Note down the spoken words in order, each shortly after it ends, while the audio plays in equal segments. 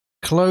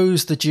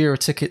close the Jira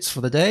tickets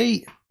for the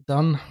day.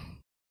 Done.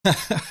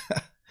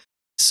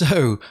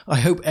 So I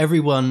hope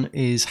everyone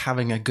is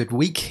having a good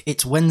week.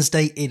 It's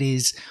Wednesday. It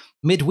is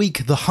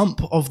midweek, the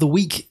hump of the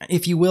week,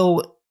 if you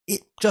will.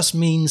 It just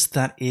means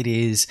that it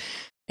is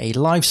a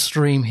live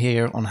stream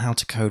here on How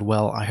to Code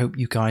Well. I hope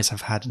you guys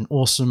have had an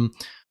awesome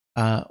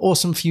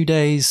few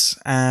days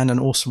and an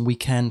awesome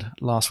weekend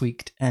last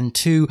week and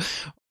too.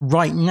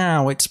 Right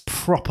now, it's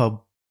proper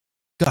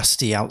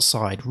gusty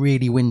outside,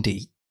 really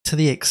windy, to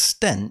the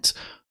extent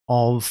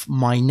of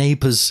my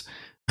neighbor's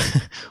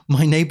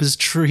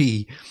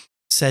tree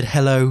said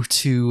hello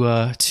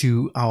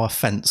to our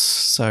fence.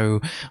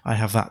 So I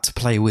have that to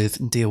play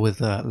with and deal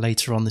with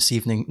later on this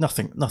evening.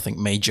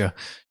 Nothing major,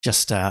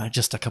 just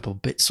a couple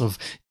of bits of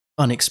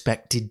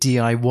unexpected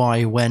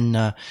DIY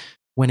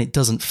when it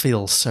doesn't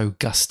feel so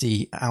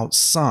gusty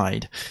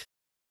outside.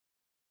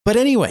 But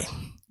anyway,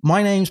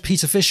 my name's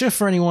Peter Fisher.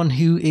 For anyone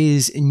who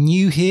is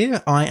new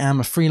here, I am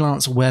a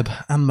freelance web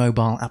and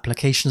mobile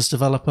applications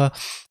developer,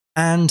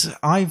 and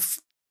I've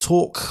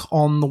talk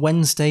on the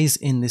Wednesdays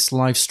in this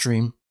live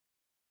stream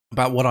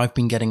about what I've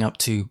been getting up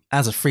to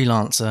as a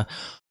freelancer,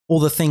 all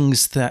the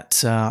things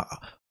that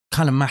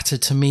kind of matter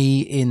to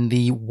me in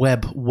the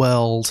web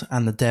world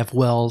and the dev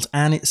world.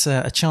 And it's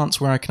a chance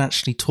where I can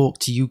actually talk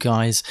to you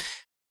guys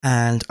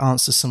and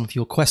answer some of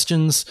your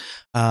questions.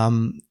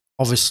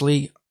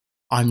 Obviously,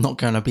 I'm not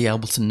going to be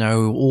able to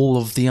know all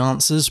of the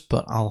answers,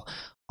 but I'll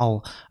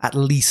at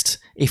least,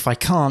 if I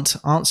can't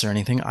answer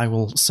anything, I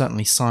will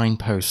certainly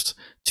signpost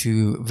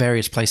to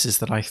various places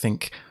that I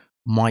think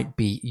might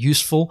be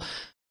useful.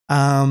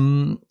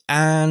 And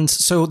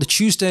so the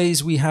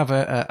Tuesdays we have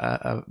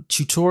a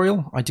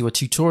tutorial. I do a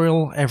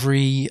tutorial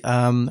every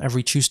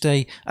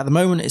Tuesday. At the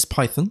moment, it's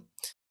Python.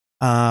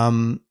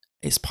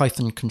 It's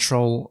Python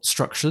control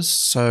structures.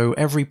 So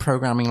every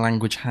programming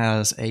language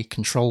has a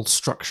control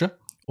structure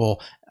or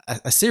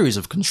a series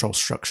of control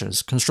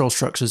structures. Control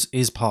structures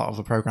is part of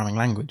a programming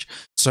language.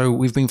 So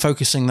we've been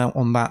focusing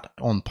on that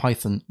on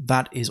Python.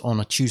 That is on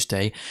a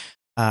Tuesday.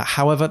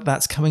 However,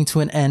 that's coming to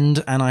an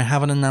end, and I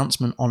have an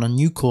announcement on a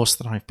new course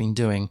that I've been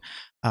doing,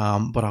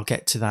 but I'll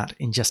get to that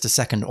in just a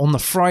second. On the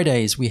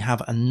Fridays, we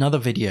have another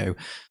video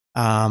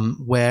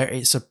where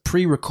it's a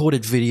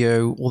pre-recorded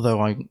video,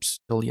 although I'm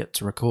still yet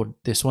to record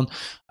this one,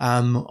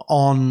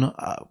 on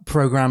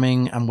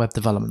programming and web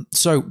development.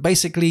 So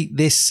basically,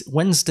 this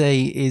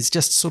Wednesday is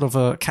just sort of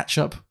a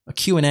catch-up, a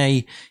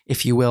Q&A,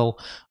 if you will,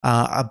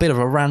 a bit of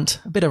a rant,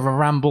 a bit of a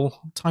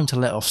ramble, time to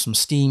let off some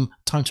steam,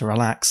 time to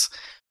relax.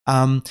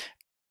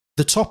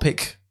 The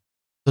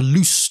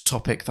loose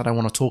topic that I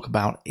want to talk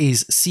about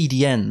is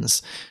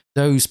CDNs,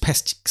 those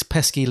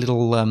pesky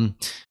little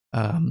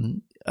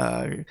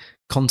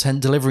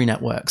content delivery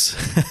networks.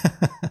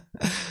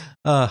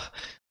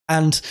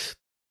 And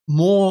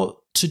more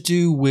to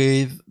do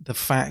with the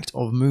fact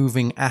of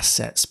moving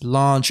assets,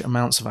 large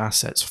amounts of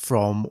assets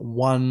from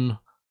one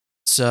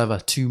server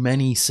to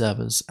many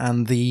servers,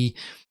 and the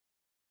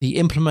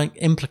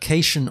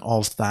implication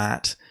of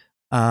that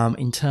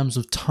in terms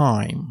of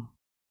time.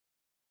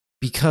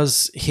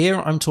 Because here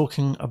I'm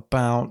talking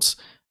about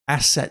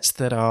assets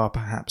that are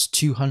perhaps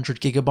 200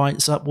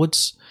 gigabytes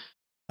upwards.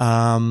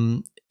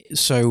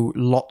 So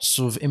lots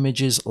of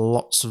images,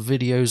 lots of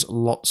videos,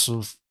 lots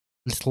of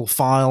little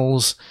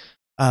files,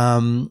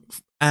 and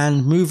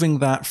moving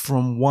that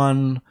from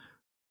one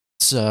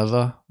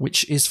server,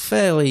 which is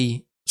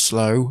fairly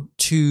slow,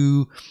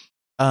 to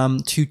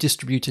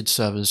distributed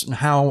servers, and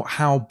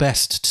how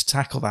best to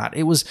tackle that.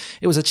 It was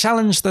a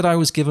challenge that I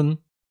was given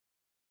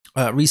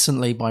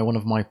recently by one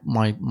of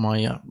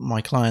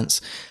my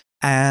clients,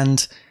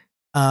 and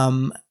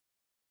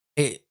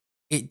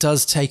it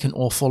does take an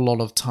awful lot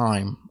of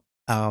time.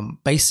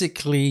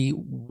 Basically,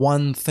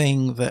 one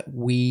thing that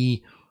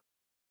we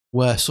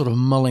were sort of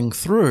mulling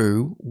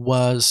through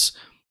was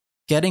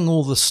getting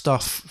all the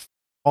stuff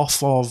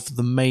off of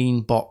the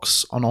main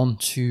box and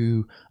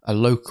onto a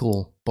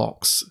local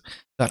box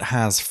that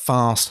has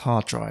fast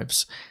hard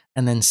drives,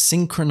 and then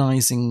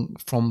synchronizing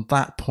from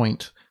that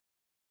point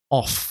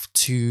off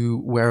to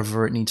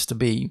wherever it needs to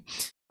be.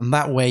 And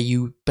that way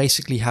you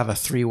basically have a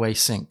three-way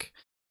sync.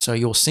 So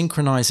you're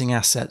synchronizing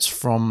assets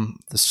from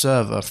the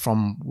server,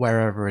 from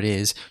wherever it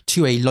is,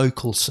 to a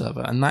local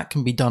server. And that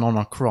can be done on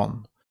a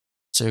cron.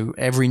 So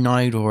every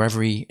night or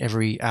every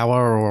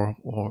hour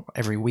or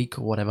every week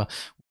or whatever,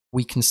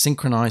 we can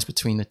synchronize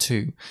between the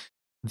two.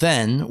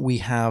 Then we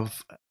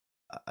have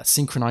a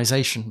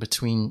synchronization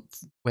between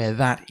where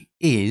that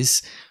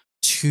is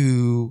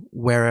to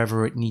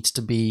wherever it needs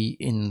to be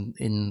in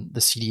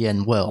the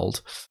CDN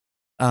world.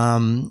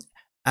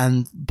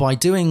 And by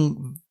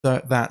doing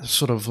that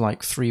sort of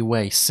like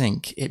three-way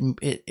sync,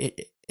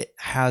 it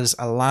has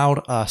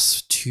allowed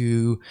us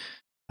to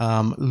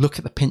look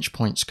at the pinch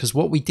points, because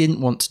what we didn't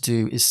want to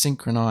do is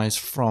synchronize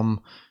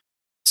from,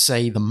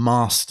 say, the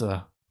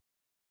master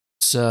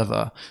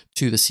server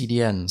to the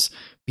CDNs,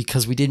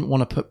 because we didn't want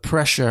to put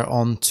pressure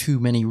on too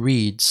many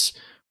reads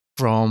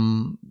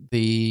from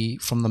the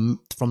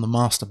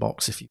master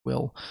box, if you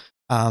will.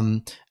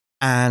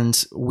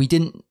 And we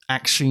didn't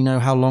actually know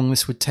how long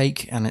this would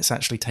take, and it's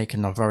actually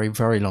taken a very,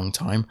 very long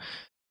time.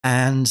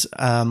 And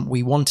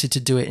we wanted to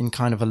do it in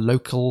kind of a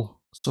local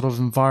sort of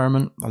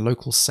environment, a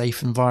local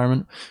safe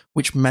environment,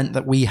 which meant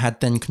that we had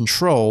then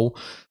control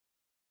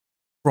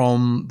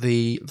from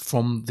the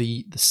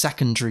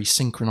secondary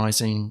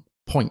synchronizing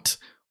point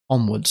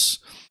onwards,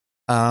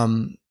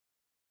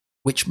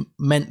 which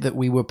meant that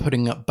we were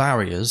putting up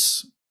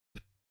barriers,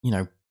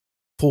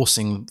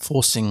 forcing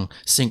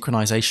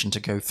synchronization to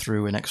go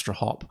through an extra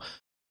hop,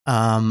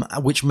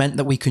 which meant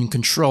that we can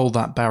control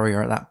that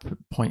barrier at that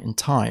point in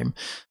time.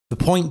 The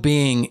point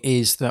being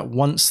is that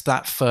once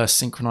that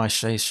first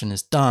synchronization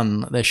is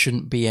done, there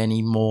shouldn't be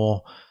any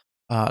more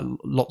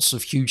lots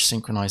of huge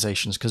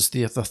synchronizations, because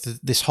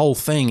this whole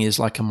thing is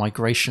like a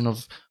migration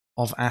of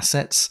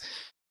assets.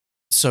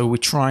 So we're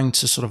trying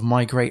to sort of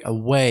migrate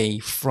away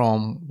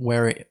from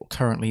where it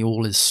currently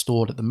all is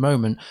stored at the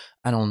moment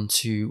and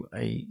onto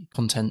a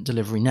content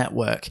delivery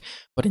network.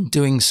 But in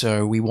doing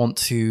so, we want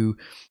to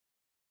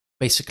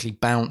basically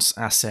bounce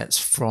assets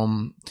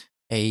from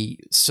a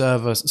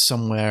server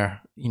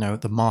somewhere,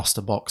 the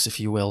master box, if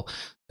you will,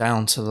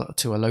 down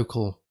to a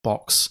local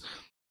box,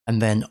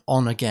 and then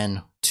on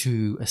again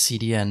to a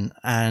CDN.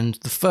 And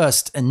the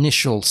first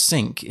initial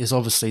sync is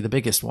obviously the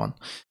biggest one,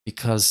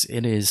 because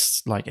it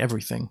is like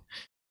everything.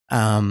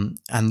 And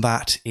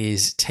that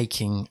is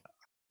taking a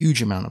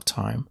huge amount of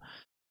time,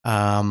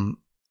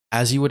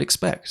 as you would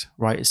expect,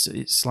 right?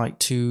 It's like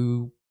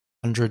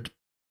 200,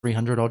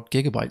 300 odd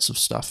gigabytes of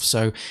stuff.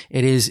 So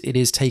it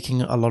is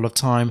taking a lot of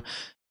time.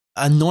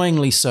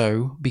 Annoyingly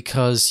so,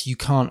 because you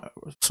can't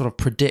sort of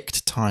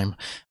predict time,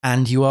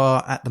 and you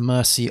are at the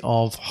mercy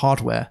of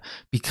hardware,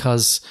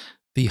 because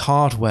the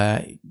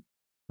hardware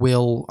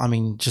will,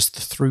 just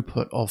the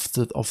throughput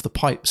of the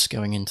pipes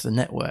going into the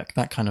network,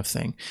 that kind of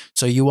thing.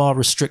 So you are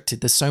restricted.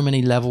 There's so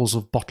many levels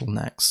of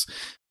bottlenecks.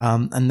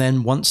 And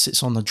then once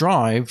it's on the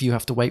drive, you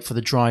have to wait for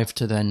the drive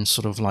to then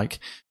sort of like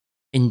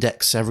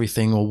index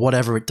everything or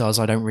whatever it does.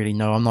 I don't really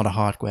know. I'm not a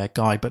hardware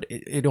guy, but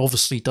it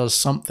obviously does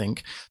something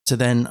to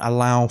then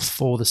allow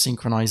for the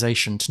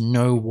synchronization to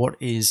know what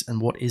is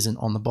and what isn't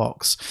on the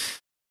box.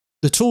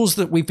 The tools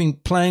that we've been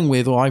playing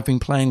with, or I've been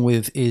playing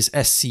with, is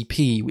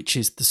SCP, which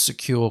is the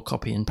secure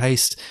copy and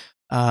paste,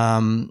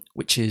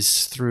 which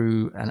is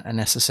through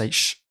an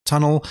SSH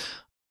tunnel,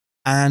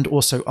 and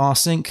also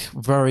rsync,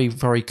 very,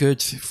 very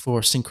good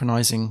for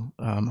synchronizing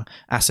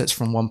assets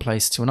from one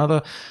place to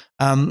another.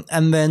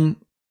 And then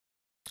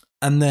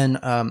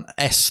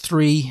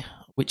S3,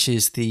 which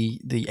is the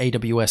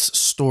AWS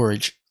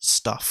storage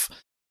stuff,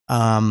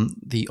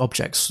 the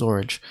object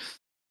storage.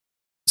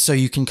 So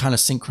you can kind of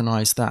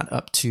synchronize that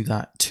up to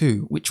that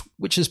too,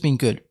 which has been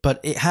good, but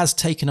it has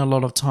taken a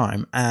lot of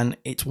time. And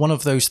it's one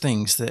of those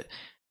things that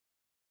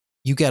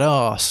you get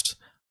asked,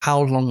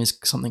 how long is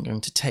something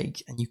going to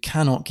take? And you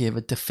cannot give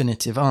a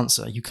definitive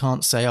answer. You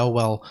can't say, oh,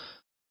 well,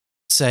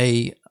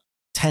 say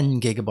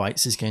 10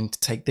 gigabytes is going to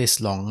take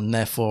this long, and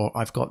therefore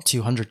I've got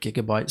 200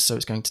 gigabytes, so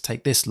it's going to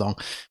take this long.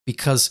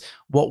 Because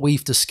what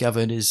we've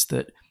discovered is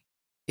that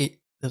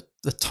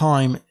the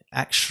time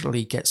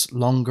actually gets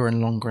longer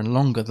and longer and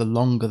longer the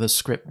longer the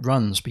script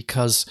runs,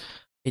 because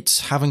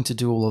it's having to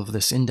do all of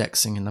this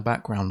indexing in the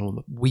background,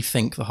 or we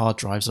think the hard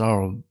drives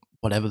are, or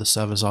whatever the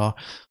servers are,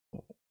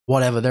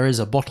 whatever. There is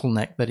a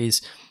bottleneck that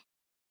is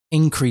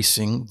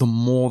increasing the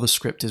more the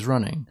script is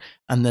running.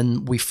 And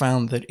then we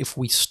found that if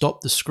we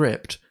stop the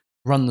script,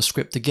 run the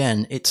script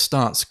again, it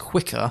starts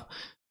quicker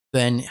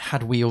than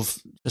had we have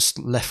just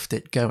left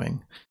it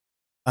going.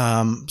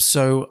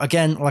 So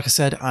again, like I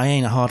said, I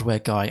ain't a hardware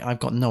guy. I've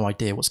got no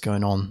idea what's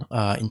going on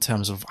in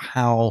terms of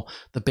how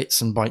the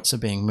bits and bytes are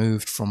being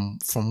moved from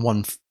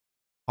one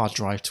hard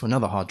drive to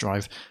another hard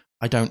drive.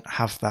 I don't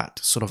have that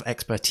sort of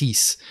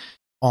expertise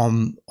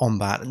on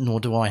that, nor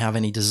do I have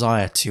any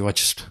desire to. I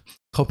just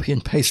copy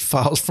and paste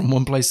files from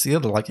one place to the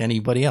other like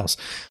anybody else.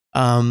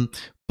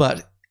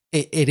 But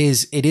it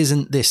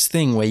isn't this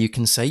thing where you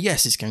can say,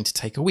 yes, it's going to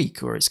take a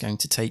week, or it's going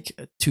to take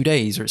 2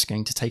 days, or it's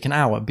going to take an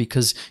hour,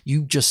 because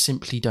you just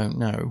simply don't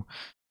know.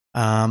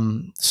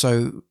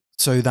 So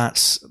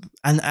that's,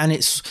 and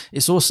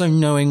it's also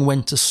knowing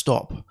when to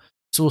stop.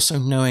 It's also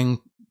knowing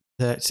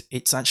that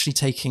it's actually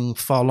taking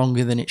far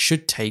longer than it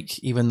should take,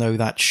 even though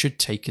that should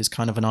take is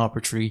kind of an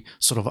arbitrary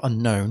sort of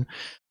unknown.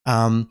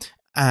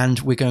 And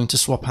we're going to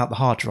swap out the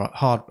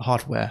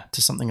hardware to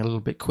something a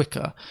little bit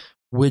quicker.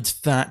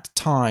 With that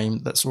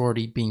time that's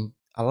already been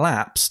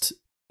elapsed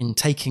in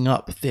taking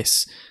up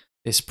this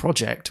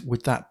project,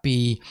 would that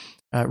be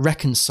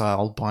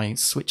reconciled by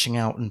switching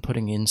out and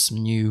putting in some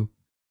new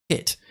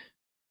kit?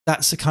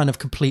 That's a kind of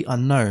complete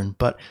unknown,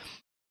 but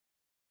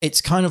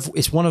it's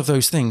one of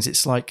those things.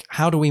 It's like,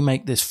 how do we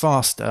make this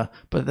faster?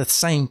 But at the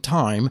same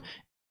time,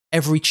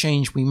 every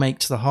change we make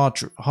to the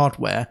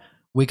hardware,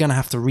 we're going to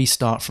have to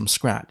restart from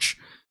scratch.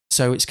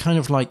 So it's kind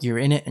of like you're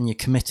in it and you're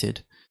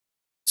committed.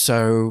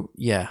 So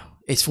yeah.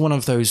 It's one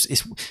of those.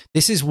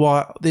 This is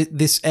why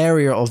this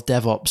area of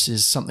DevOps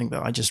is something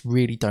that I just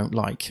really don't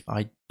like.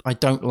 I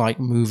don't like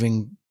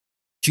moving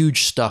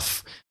huge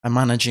stuff and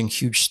managing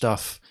huge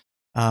stuff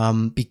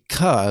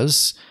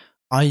because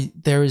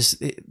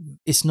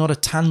it's not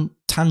a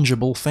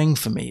tangible thing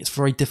for me. It's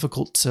very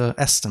difficult to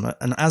estimate,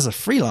 and as a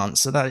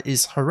freelancer, that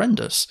is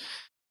horrendous,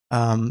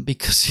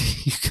 because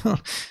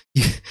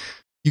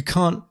you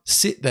can't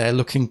sit there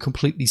looking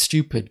completely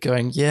stupid,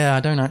 going, "Yeah, I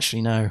don't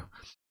actually know,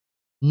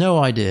 no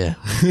idea."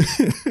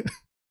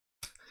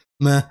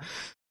 Meh.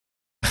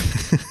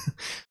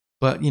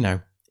 But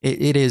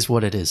it is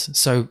what it is.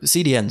 So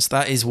CDNs,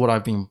 that is what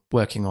I've been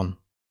working on.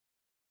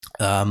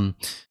 And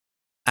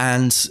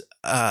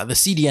the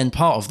CDN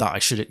part of that, I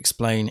should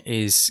explain,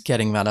 is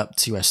getting that up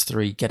to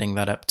S3, getting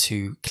that up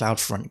to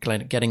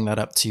CloudFront, getting that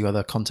up to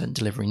other content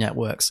delivery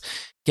networks,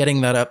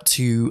 getting that up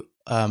to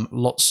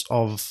lots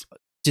of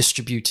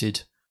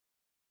distributed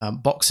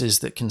boxes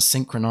that can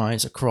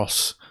synchronize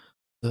across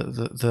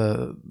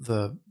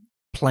the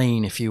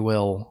plane, if you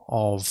will,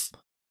 of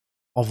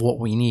what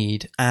we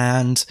need.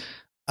 And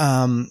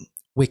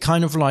we're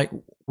kind of like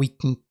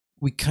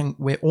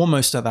we're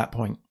almost at that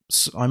point.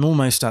 So I'm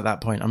almost at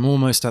that point. I'm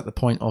almost at the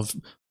point of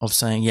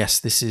saying, yes,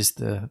 this is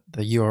the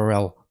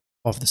URL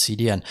of the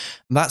CDN.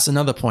 And that's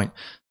another point.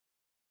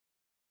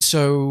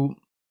 So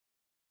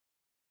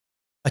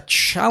a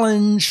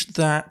challenge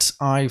that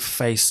I've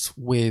faced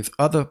with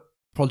other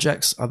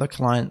projects, other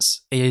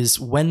clients, is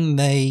when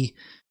they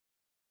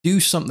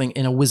do something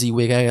in a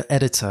WYSIWYG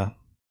editor,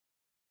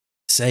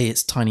 say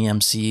it's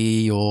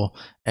TinyMCE or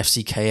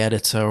FCK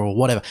editor or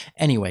whatever,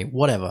 anyway,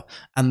 whatever,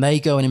 and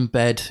they go and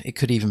embed, it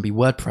could even be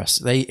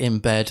WordPress, they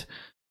embed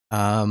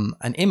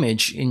an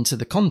image into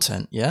the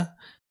content, yeah,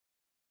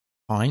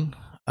 fine,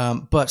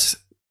 but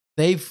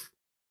they've,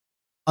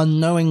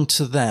 unknowing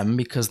to them,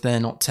 because they're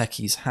not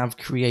techies, have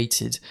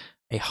created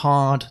a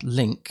hard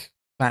link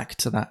back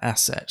to that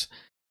asset.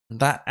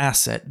 That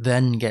asset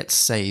then gets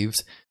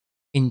saved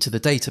into the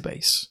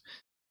database,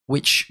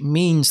 which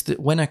means that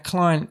when a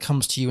client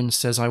comes to you and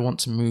says, I want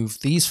to move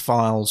these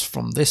files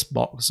from this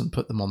box and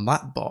put them on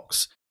that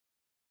box,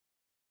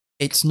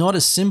 it's not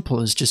as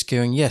simple as just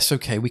going, yes,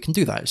 okay, we can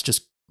do that. It's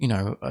just,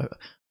 a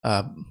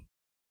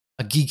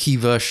geeky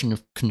version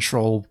of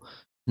Control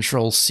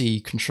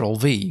C, Control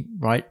V,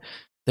 right?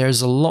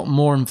 There's a lot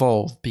more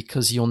involved,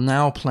 because you're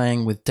now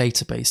playing with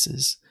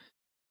databases,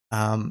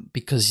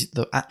 because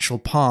the actual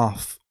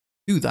path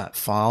to that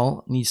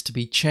file needs to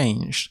be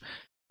changed.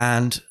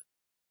 And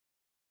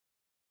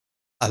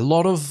a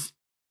lot of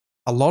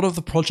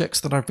the projects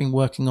that I've been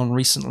working on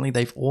recently,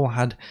 they've all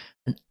had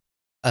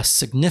a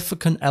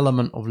significant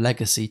element of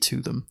legacy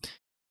to them.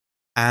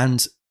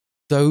 And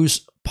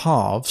those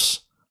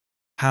paths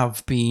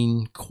have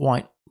been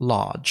quite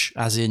large,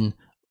 as in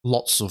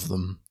lots of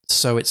them.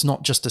 So it's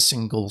not just a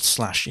single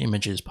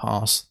 /images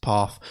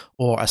path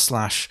or a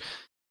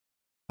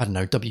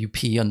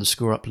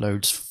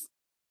 /WP_uploads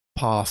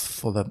path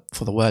for the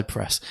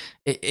WordPress.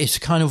 It's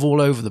kind of all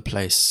over the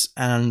place,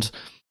 and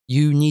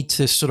you need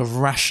to sort of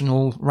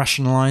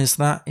rationalize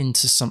that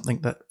into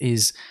something that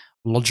is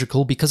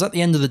logical, because at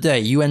the end of the day,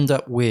 you end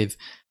up with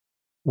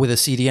a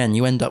CDN,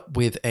 you end up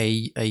with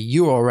a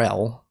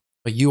URL,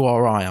 a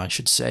URI, I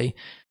should say,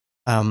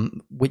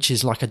 which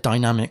is like a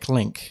dynamic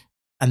link.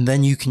 And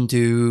then you can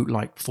do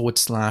like /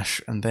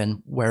 and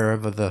then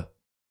wherever the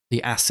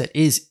asset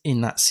is in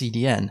that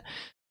CDN.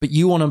 But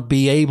you want to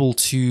be able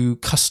to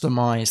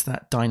customize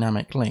that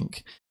dynamic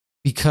link,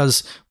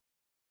 because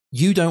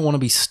you don't want to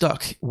be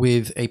stuck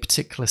with a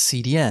particular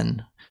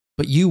CDN,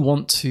 but you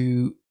want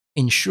to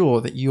ensure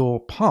that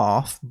your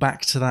path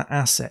back to that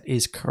asset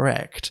is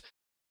correct.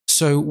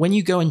 So when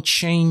you go and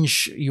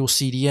change your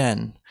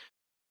CDN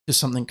to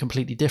something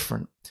completely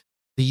different,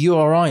 the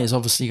URI is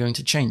obviously going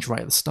to change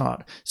right at the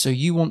start. So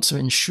you want to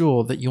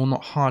ensure that you're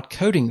not hard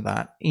coding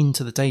that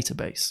into the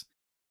database,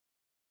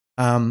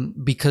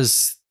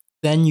 because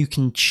then you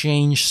can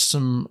change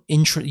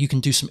you can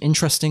do some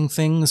interesting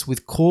things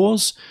with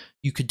CORS.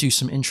 You could do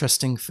some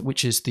interesting,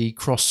 which is the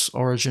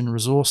cross-origin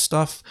resource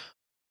stuff.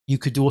 You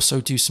could also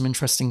do some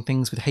interesting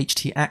things with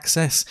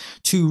htaccess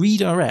to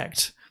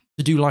redirect,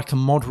 to do like a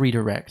mod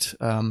redirect,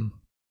 a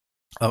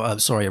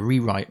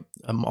rewrite,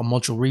 a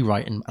module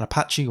rewrite in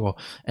Apache or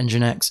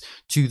Nginx,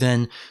 to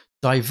then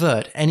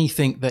divert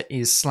anything that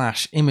is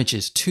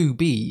 /images to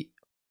be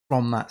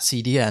from that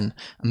CDN.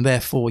 And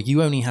therefore,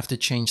 you only have to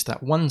change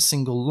that one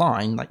single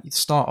line, like the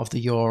start of the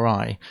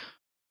URI,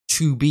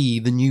 to be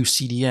the new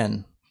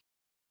CDN.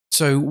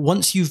 So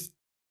once you've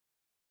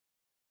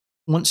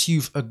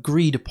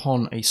agreed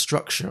upon a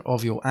structure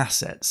of your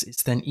assets,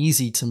 it's then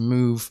easy to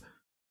move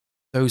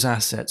those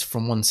assets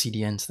from one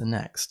CDN to the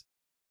next.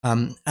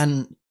 And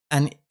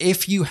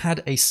if you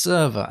had a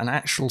server, an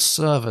actual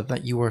server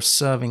that you were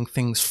serving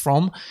things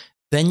from,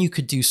 then you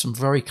could do some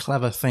very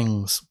clever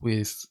things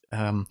with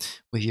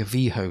your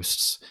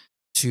vhosts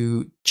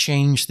to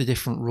change the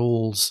different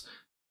rules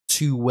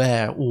to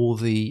where all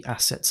the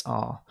assets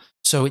are.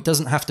 So it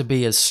doesn't have to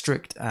be as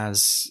strict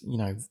as,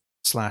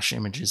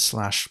 /images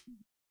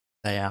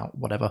 /layout,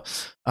 whatever.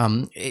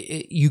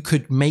 You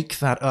could make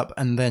that up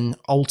and then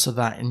alter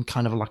that in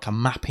kind of like a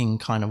mapping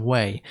kind of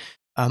way.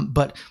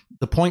 But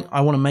the point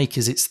I want to make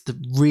is it's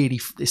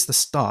the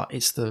start.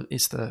 It's the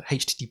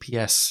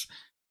HTTPS ..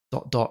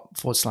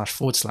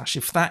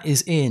 If that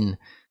is in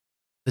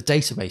the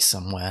database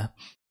somewhere,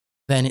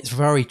 then it's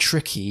very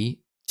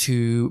tricky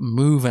to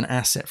move an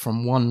asset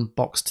from one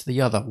box to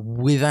the other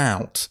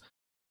without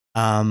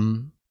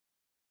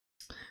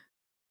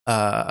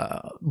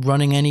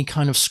running any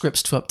kind of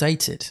scripts to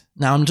update it.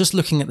 Now, I'm just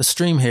looking at the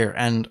stream here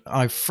and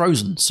I've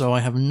frozen, so I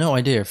have no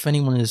idea. If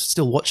anyone is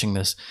still watching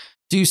this,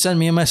 do send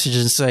me a message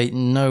and say,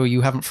 no,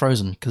 you haven't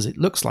frozen, because it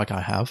looks like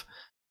I have.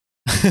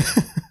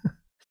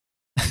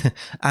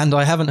 And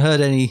I haven't heard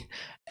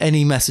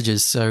any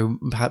messages, so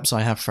perhaps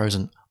I have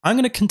frozen. I'm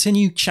going to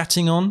continue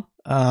chatting on,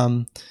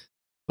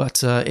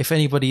 but if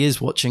anybody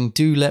is watching,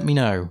 do let me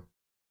know.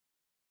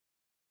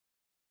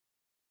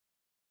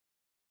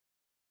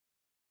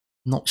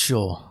 Not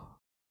sure.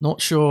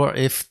 Not sure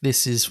if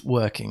this is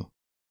working.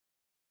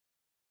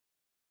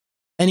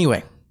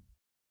 Anyway,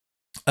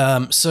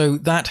 so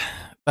that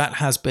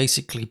has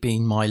basically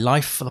been my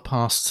life for the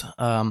past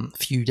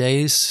few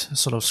days,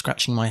 sort of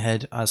scratching my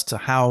head as to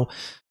how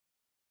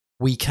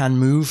we can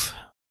move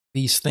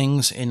these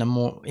things in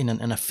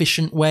an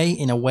efficient way,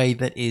 in a way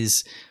that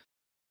is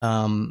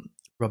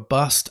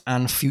robust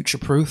and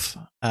future-proof,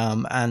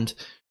 and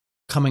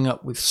coming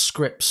up with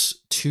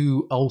scripts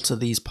to alter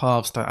these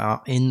paths that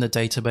are in the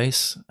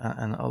database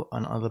and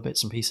other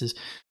bits and pieces.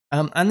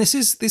 And this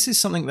is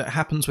something that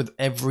happens with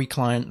every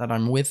client that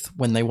I'm with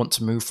when they want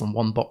to move from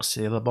one box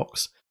to the other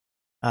box.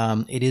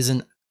 It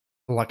isn't,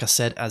 like I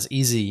said, as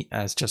easy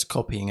as just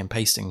copying and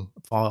pasting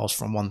files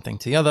from one thing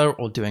to the other,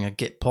 or doing a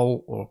git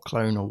pull or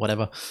clone or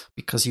whatever,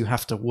 because you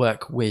have to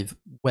work with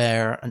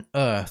where on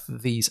earth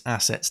these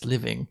assets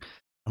living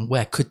and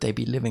where could they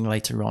be living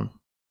later on.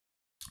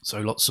 So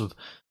lots of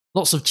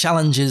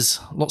challenges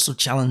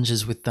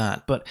with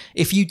that. But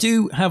if you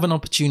do have an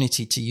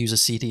opportunity to use a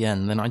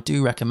CDN, then I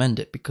do recommend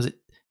it, because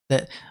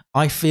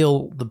I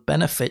feel the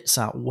benefits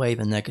outweigh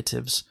the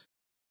negatives.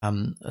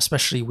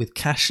 Especially with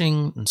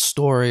caching and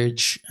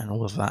storage and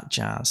all of that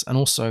jazz, and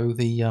also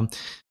the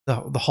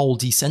whole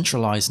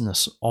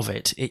decentralizedness of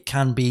it. It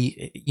can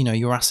be,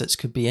 your assets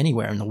could be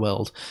anywhere in the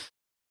world.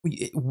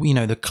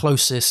 The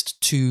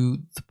closest to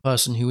the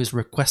person who is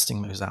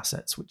requesting those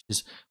assets, which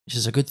is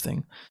a good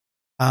thing.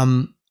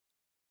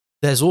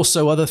 There's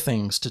also other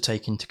things to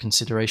take into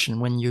consideration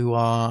when you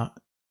are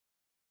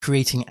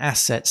creating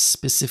assets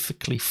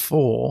specifically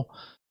for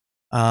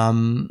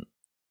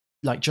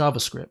like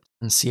JavaScript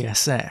and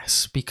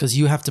CSS, because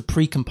you have to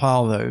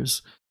pre-compile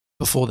those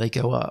before they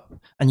go up,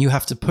 and you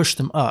have to push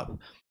them up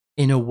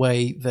in a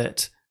way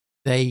that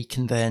they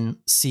can then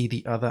see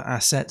the other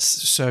assets.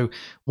 So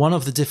one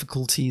of the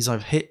difficulties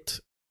I've hit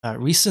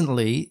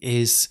recently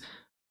is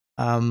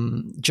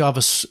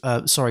CSS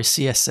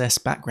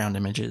background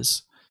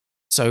images.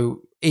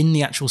 So in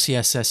the actual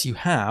CSS, you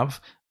have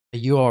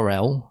a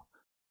URL,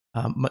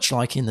 much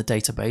like in the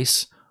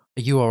database,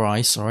 a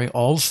URI,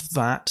 of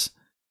that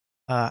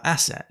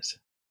asset,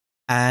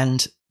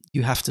 and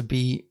you have to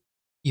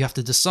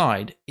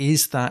decide,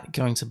 is that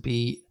going to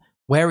be,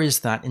 where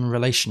is that in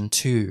relation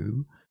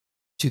to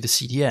the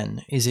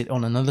CDN? Is it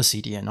on another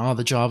CDN? Are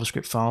the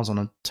JavaScript files on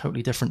a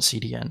totally different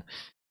CDN,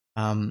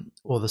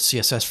 or the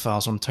CSS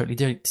files on a totally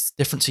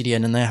different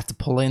CDN, and they have to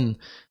pull in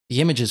the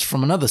images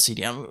from another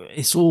CDN?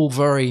 It's all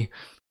very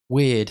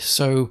weird.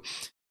 So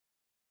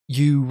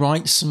you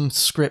write some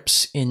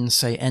scripts in,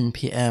 say,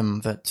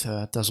 NPM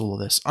that does all of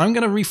this. I'm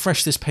going to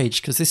refresh this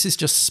page because this is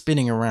just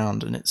spinning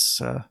around and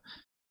it's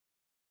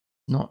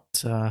not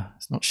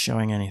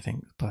showing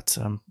anything. But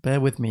bear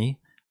with me.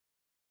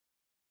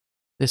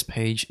 This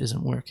page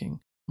isn't working.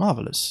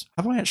 Marvelous.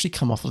 Have I actually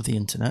come off of the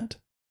internet?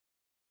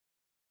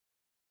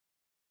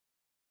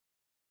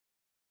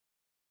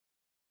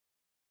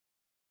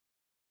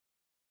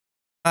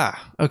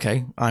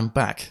 Okay. I'm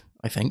back,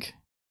 I think.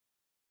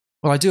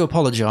 Well, I do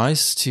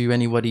apologize to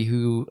anybody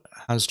who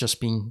has just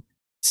been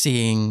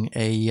seeing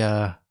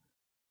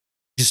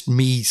just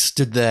me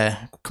stood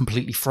there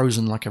completely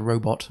frozen like a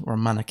robot or a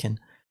mannequin.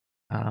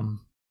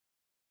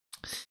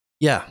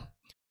 Yeah.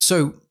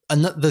 So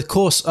the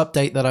course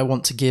update that I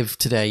want to give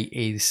today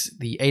is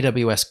the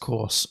AWS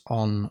course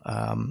on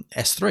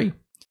S3.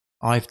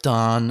 I've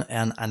done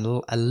an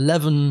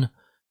 11-part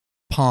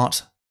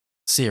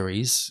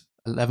series,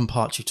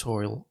 11-part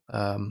tutorial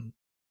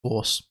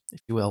course,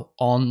 if you will,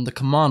 on the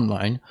command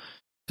line,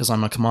 because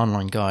I'm a command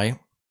line guy,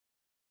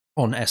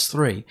 on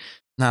S3.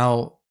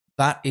 Now,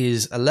 that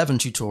is 11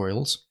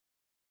 tutorials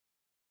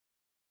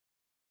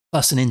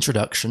plus an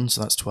introduction,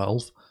 so that's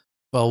 12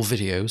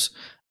 videos.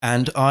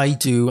 And I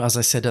do, as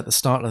I said at the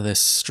start of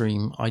this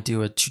stream, I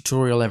do a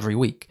tutorial every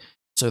week.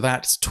 So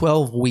that's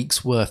 12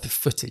 weeks worth of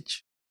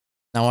footage.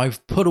 Now,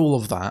 I've put all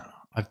of that,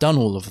 I've done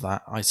all of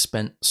that. I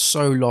spent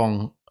so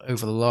long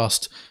over the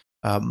last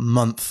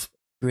month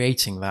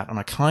creating that, and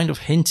I kind of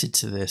hinted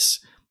to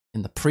this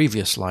in the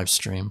previous live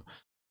stream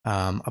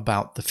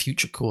about the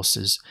future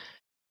courses.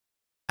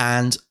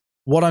 And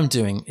what I'm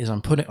doing is I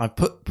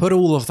put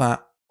all of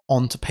that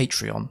onto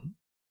Patreon.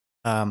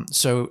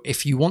 So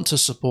if you want to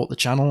support the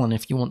channel and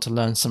if you want to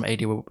learn some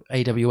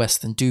AWS,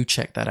 then do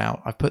check that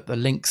out. I've put the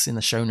links in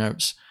the show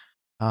notes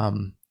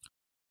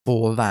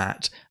for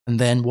that. And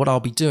then what I'll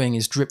be doing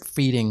is drip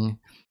feeding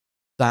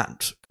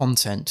that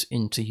content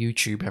into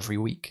YouTube every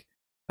week.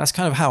 That's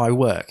kind of how I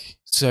work.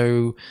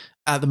 So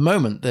at the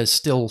moment, there's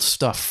still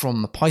stuff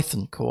from the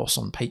Python course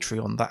on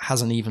Patreon that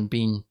hasn't even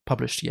been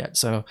published yet.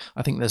 So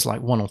I think there's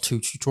like 1 or 2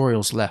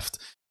 tutorials left.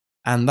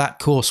 And that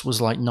course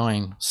was like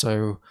 9.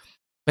 So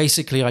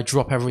basically, I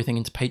drop everything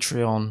into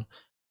Patreon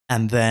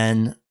and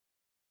then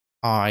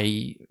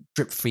I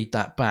drip feed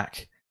that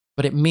back.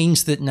 But it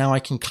means that now I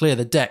can clear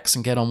the decks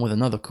and get on with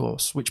another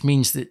course, which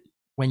means that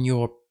when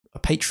you're a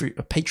patron,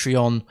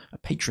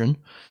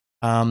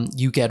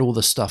 you get all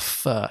the stuff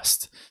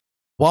first.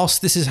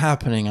 Whilst this is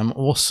happening, I'm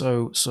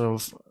also sort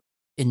of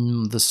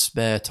in the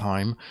spare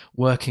time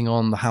working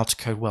on the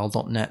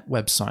howtocodewell.net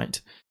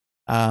website,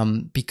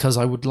 because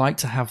I would like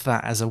to have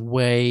that as a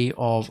way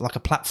of, like, a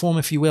platform,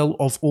 if you will,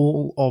 of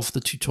all of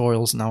the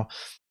tutorials. Now,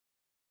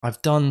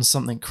 I've done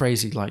something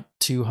crazy like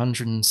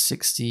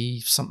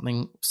 260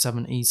 something,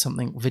 70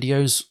 something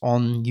videos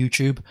on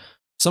YouTube,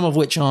 some of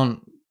which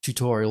aren't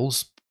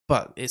tutorials,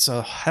 but it's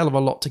a hell of a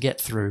lot to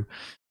get through.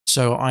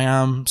 So I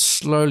am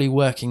slowly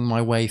working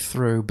my way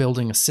through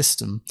building a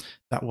system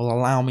that will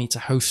allow me to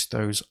host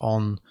those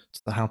on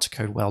the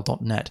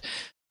howtocodewell.net.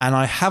 And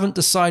I haven't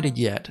decided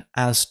yet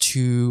as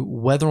to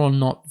whether or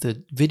not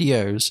the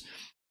videos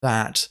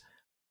that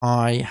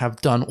I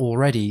have done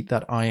already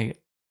that I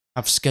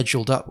have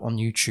scheduled up on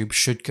YouTube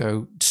should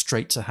go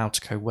straight to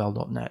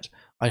howtocodewell.net.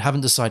 I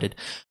haven't decided.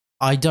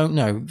 I don't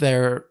know.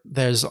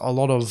 There's a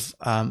lot of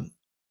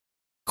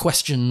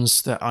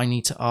questions that I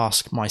need to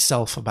ask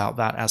myself about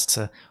that as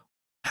to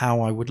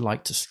how I would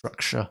like to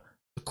structure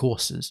the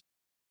courses.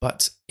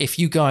 But if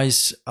you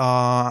guys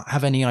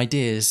have any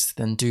ideas,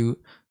 then do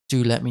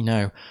let me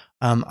know.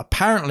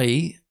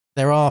 Apparently,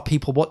 there are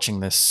people watching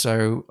this,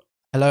 so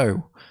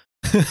hello.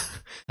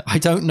 I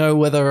don't know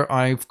whether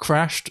I've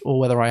crashed or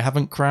whether I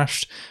haven't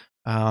crashed.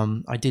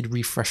 I did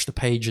refresh the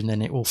page and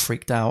then it all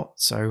freaked out.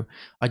 So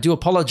I do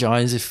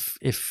apologize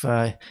if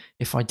I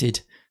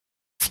did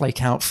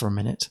flake out for a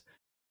minute.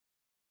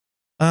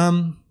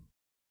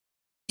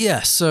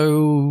 Yeah,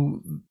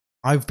 so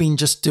I've been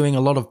just doing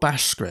a lot of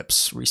bash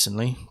scripts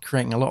recently,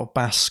 creating a lot of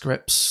bash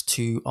scripts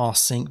to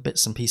rsync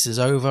bits and pieces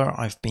over.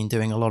 I've been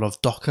doing a lot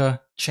of Docker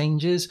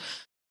changes.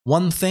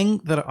 One thing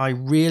that I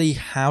really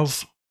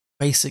have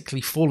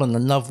basically fallen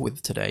in love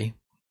with today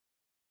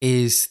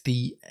is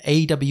the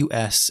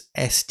AWS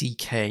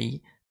SDK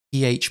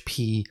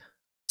PHP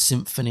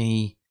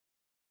Symfony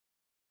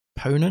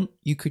component,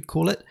 you could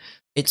call it.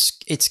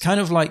 It's kind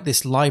of like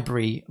this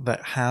library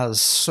that has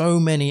so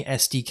many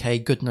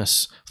SDK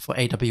goodness for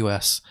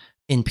AWS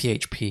in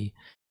PHP.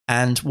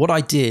 And what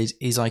I did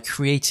is I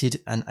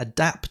created an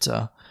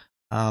adapter,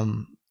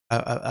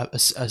 a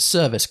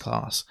service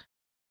class,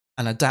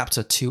 an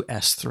adapter to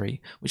S3,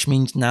 which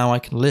means now I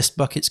can list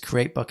buckets,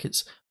 create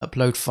buckets,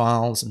 upload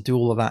files, and do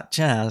all of that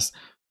jazz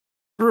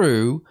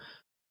through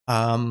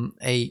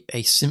a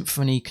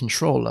Symfony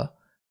controller,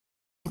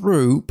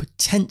 through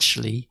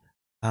potentially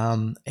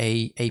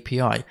a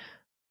API.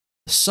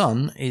 The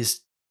sun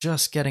is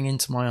just getting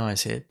into my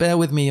eyes here. Bear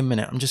with me a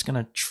minute. I'm just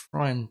going to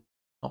try and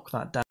knock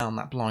that down,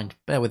 that blind.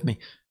 Bear with me.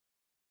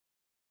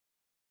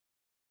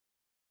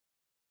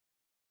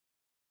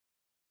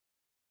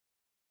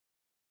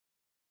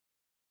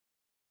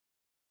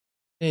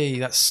 Hey,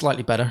 that's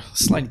slightly better.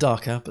 Slightly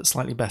darker, but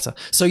slightly better.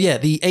 So yeah,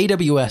 the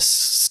AWS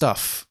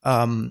stuff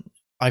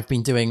I've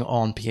been doing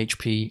on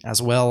PHP as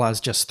well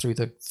as just through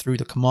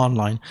the command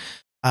line.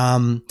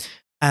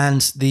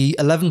 And the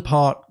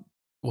 11-part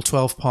or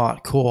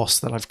 12-part course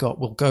that I've got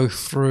will go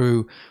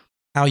through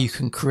how you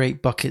can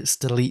create buckets,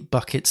 delete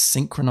buckets,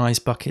 synchronize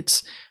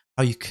buckets,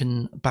 how you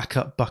can back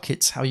up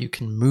buckets, how you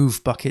can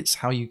move buckets,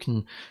 how you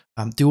can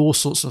do all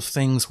sorts of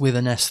things with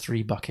an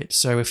S3 bucket.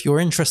 So if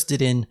you're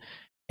interested in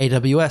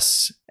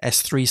AWS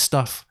S3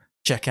 stuff,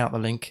 check out the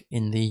link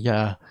in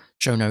the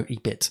show note a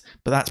bit.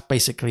 But that's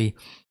basically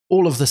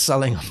all of the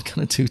selling I'm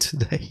going to do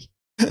today.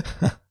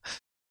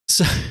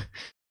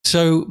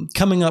 So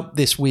coming up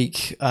this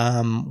week,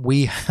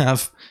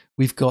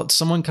 we've got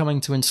someone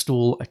coming to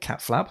install a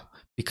cat flap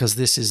because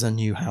this is a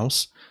new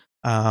house.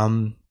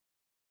 I've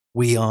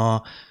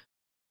got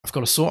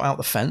to sort out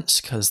the fence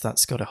because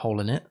that's got a hole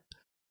in it.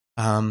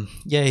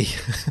 Yay!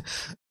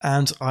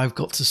 And I've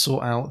got to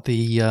sort out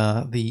the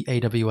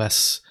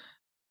AWS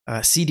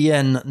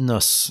CDN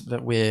NUS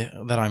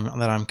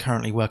that I'm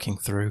currently working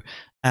through,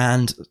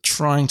 and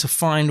trying to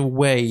find a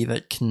way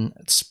that can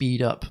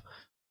speed up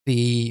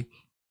the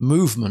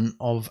movement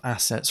of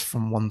assets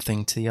from one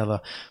thing to the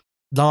other.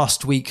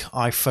 Last week,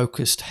 I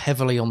focused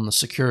heavily on the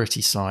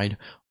security side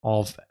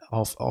of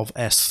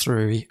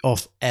S3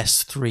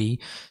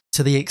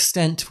 to the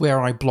extent where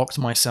I blocked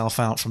myself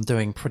out from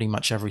doing pretty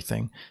much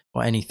everything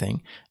or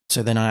anything.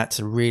 So then I had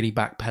to really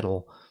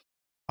backpedal.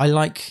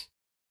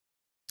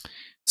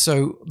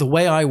 So the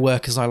way I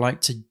work is I like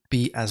to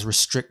be as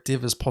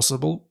restrictive as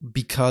possible,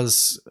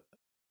 because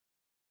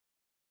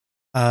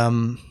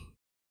um,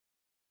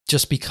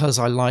 just because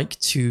I like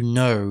to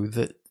know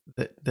that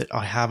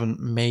I haven't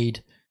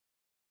made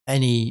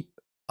any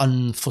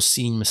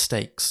unforeseen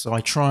mistakes. So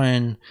I try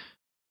and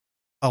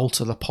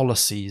alter the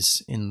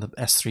policies in the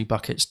S3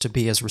 buckets to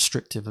be as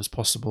restrictive as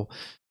possible.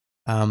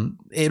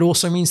 It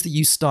also means that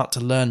you start to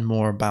learn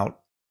more about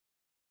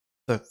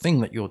the thing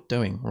that you're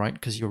doing, right?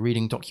 Because you're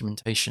reading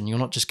documentation. You're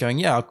not just going,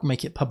 yeah, I'll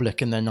make it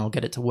public and then I'll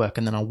get it to work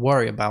and then I'll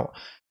worry about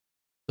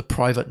the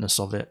privateness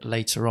of it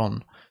later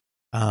on.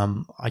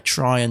 I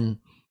try and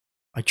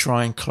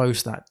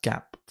close that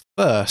gap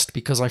first,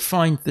 because I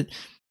find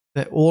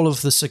that all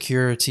of the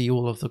security,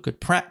 all of the good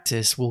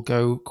practice will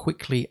go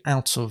quickly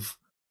out of,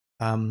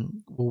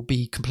 will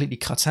be completely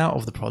cut out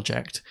of the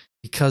project,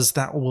 because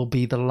that will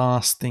be the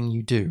last thing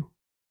you do.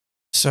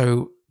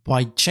 So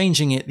by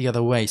changing it the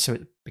other way, so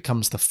it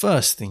becomes the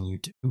first thing you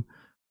do,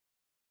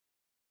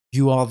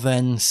 you are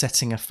then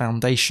setting a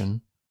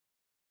foundation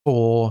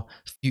for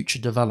future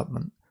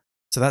development.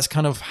 So that's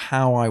kind of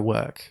how I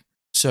work.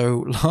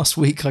 So last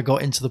week I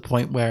got into the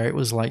point where it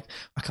was like,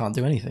 I can't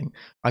do anything.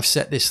 I've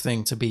set this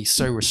thing to be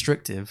so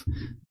restrictive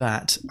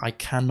that I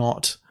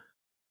cannot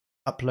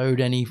upload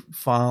any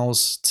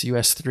files to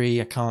S3.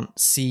 I can't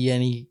see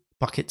any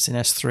buckets in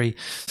S3.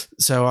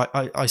 So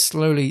I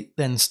slowly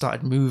then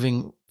started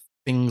moving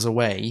things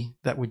away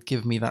that would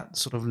give me that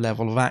sort of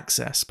level of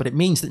access. But it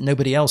means that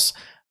nobody else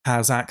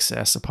has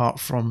access apart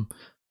from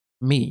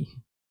me,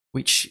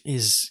 which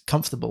is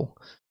comfortable.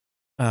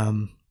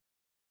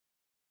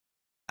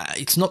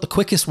 It's not the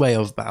quickest way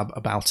of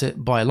about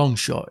it by a long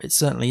shot. It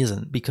certainly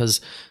isn't, because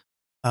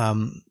there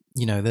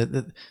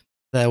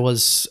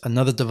was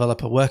another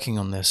developer working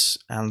on this,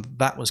 and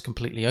that was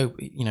completely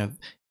open.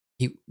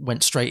 He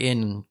went straight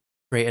in and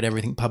created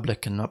everything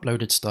public and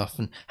uploaded stuff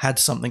and had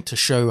something to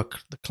show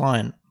the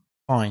client.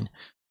 Fine,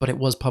 but it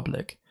was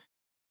public,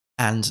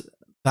 and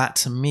that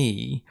to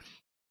me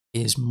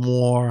is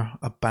more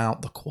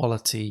about the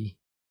quality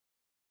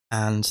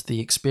and the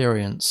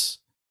experience.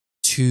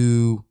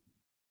 To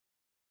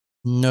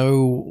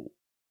know,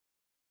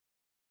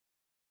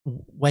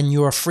 when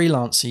you're a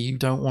freelancer, you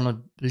don't want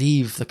to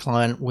leave the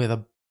client with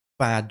a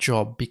bad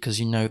job, because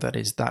you know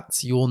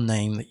that's your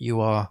name that you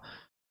are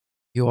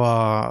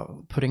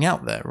putting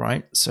out there,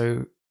 right?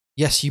 So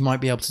yes, you might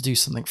be able to do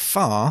something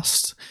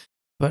fast,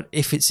 but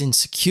if it's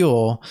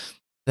insecure,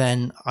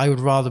 then I would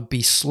rather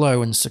be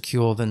slow and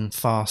secure than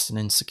fast and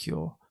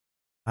insecure.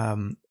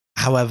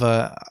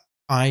 However,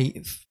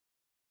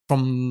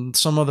 from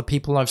some other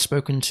people I've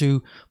spoken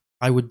to,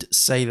 I would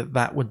say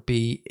that would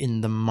be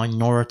in the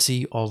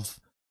minority of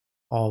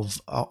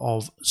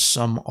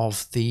some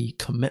of the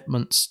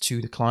commitments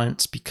to the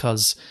clients,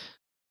 because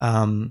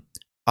a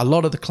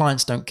lot of the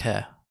clients don't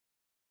care.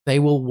 They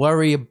will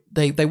worry.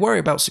 They worry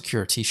about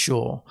security,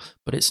 sure,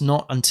 but it's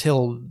not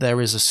until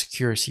there is a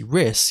security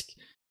risk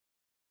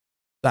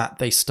that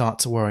they start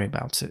to worry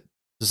about it.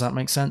 Does that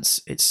make sense?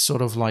 It's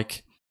sort of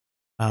like,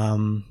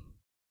 and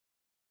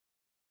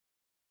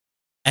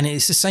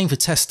it's the same for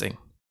testing.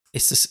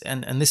 It's this,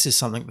 and this is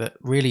something that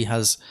really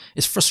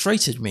it's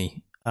frustrated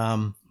me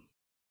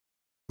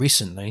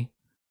recently,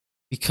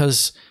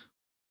 because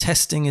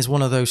testing is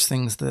one of those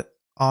things that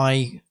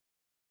I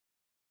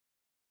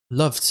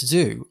love to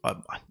do.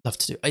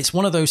 It's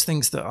one of those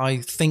things that I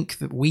think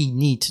that we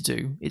need to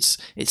do. It's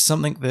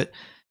something that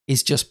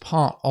is just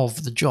part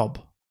of the job.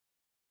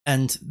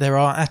 And there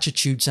are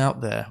attitudes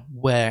out there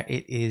where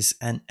it is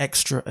an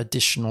extra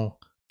additional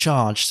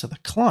charge to the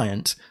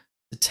client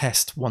to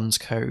test one's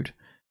code.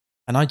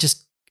 And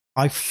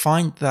I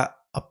find that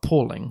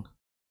appalling,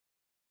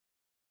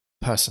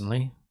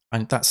 personally.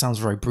 And that sounds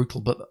very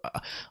brutal, but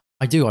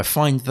I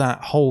find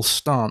that whole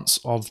stance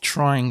of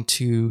trying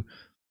to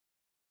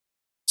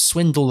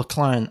swindle the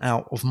client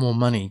out of more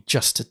money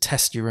just to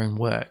test your own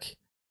work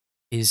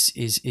is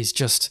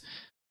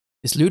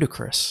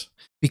ludicrous.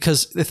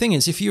 Because the thing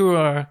is, if you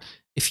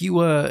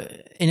were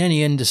in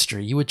any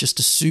industry, you would just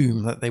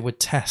assume that they would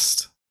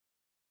test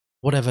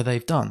whatever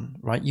they've done,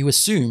 right? You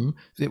assume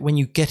that when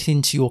you get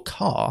into your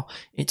car,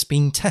 it's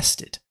being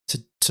tested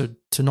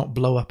to not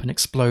blow up and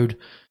explode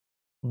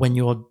when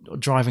you're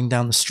driving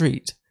down the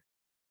street.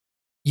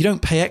 You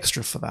don't pay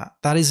extra for that.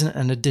 That isn't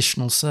an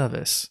additional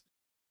service.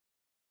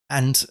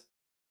 And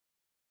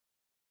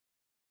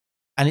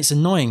it's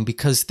annoying,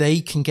 because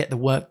they can get the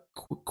work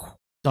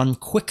done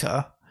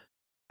quicker,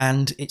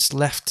 and it's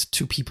left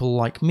to people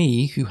like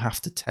me who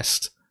have to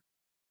test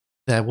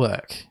their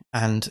work.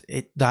 And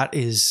that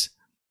is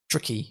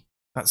tricky.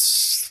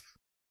 That's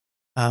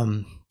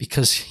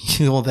because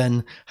you're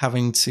then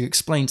having to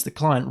explain to the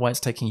client why it's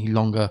taking you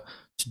longer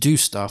to do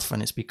stuff,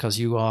 and it's because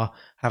you are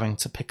having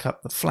to pick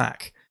up the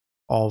slack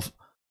of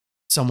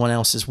someone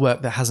else's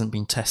work that hasn't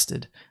been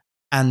tested,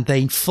 and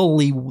they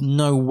fully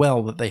know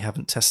well that they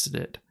haven't tested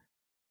it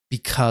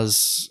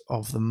because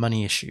of the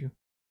money issue.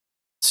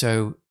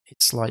 So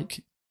it's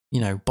like,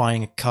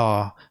 buying a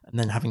car and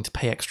then having to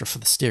pay extra for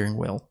the steering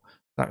wheel.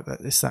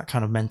 It's that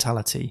kind of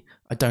mentality.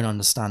 I don't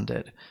understand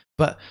it.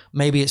 But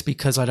maybe it's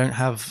because I don't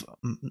have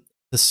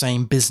the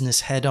same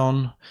business head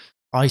on.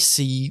 I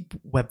see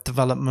web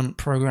development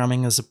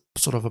programming as a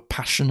sort of a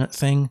passionate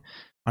thing.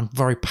 I'm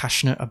very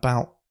passionate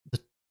about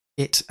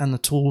it and the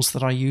tools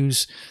that I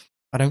use.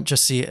 I don't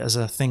just see it as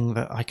a thing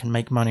that I can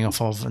make money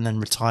off of and then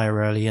retire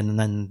early and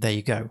then there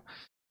you go.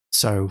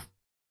 So,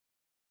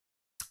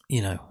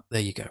 there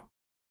you go.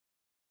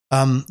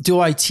 Do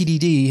I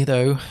TDD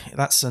though?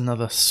 That's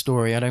another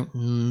story. I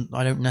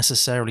don't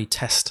necessarily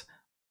test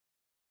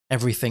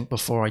everything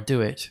before I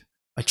do it.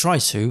 I try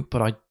to,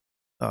 but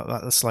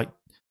that's like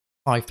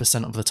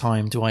 5% of the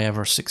time do I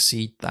ever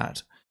succeed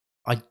that.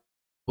 I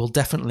will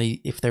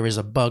definitely, if there is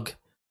a bug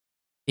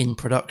in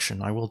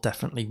production, I will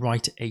definitely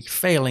write a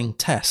failing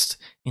test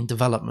in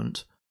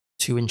development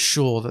to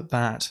ensure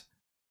that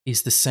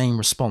is the same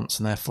response,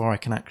 and therefore I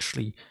can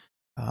actually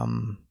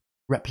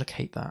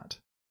replicate that.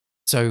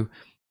 So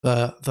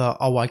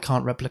I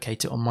can't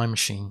replicate it on my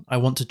machine. I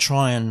want to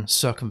try and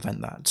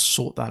circumvent that,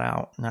 sort that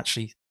out, and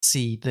actually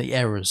see the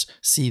errors,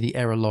 see the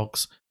error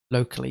logs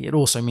locally. It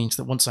also means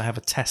that once I have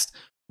a test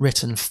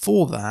written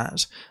for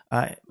that,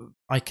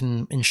 I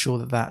can ensure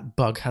that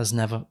bug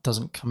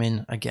doesn't come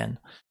in again.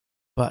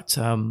 But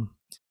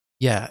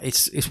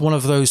it's one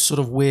of those sort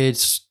of weird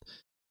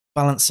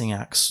balancing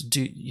acts.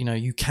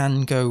 You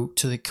can go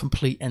to the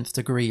complete nth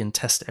degree and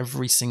test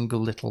every single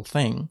little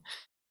thing,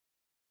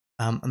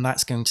 and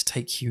that's going to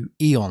take you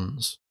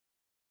eons.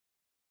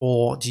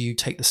 Or do you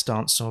take the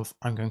stance of,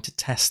 I'm going to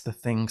test the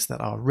things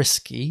that are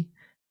risky,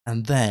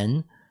 and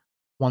then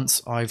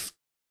once I've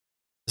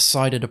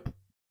decided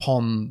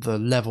upon the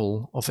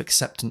level of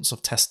acceptance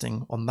of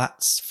testing on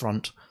that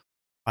front,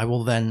 I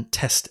will then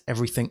test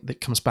everything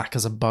that comes back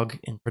as a bug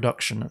in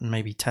production and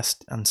maybe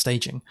test and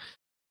staging.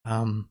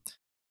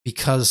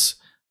 Because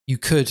you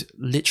could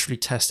literally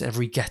test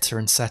every getter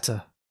and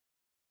setter,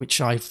 which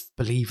I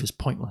believe is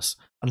pointless,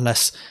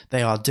 unless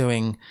they are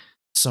doing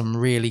some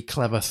really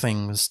clever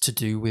things to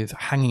do with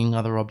hanging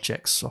other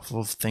objects off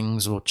of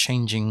things or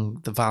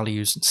changing the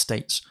values and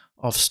states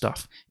of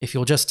stuff. If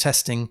you're just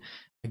testing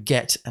a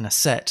get and a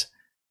set,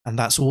 and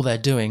that's all they're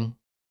doing,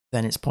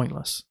 then it's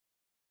pointless.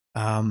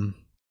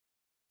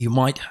 You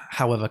might,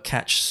 however,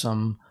 catch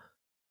some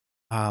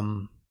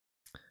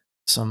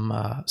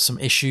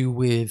issue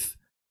with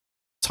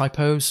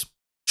typos.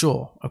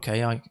 Sure,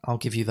 okay, I'll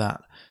give you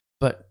that.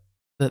 But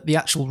the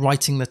actual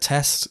writing the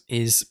test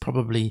is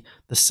probably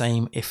the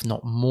same, if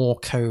not more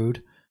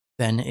code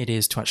than it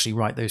is to actually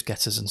write those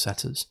getters and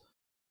setters.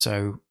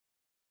 So,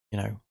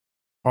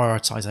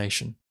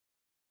 prioritization.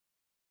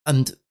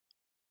 And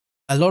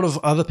a lot of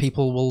other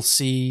people will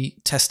see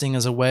testing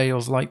as a way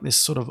of like this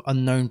sort of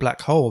unknown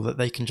black hole that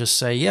they can just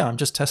say, yeah, I'm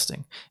just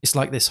testing. It's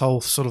like this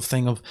whole sort of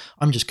thing of,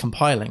 I'm just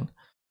compiling.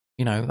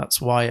 That's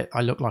why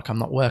I look like I'm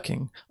not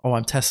working. Oh,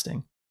 I'm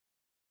testing.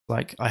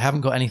 Like, I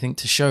haven't got anything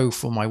to show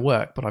for my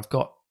work, but I've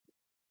got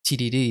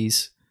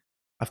TDDs.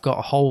 I've got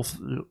a whole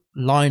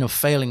line of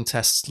failing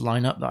tests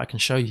line up that I can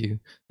show you.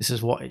 This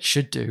is what it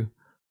should do,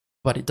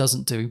 but it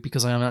doesn't do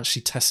because I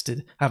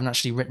haven't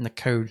actually written the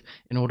code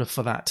in order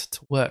for that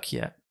to work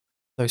yet.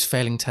 Those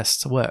failing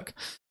tests to work.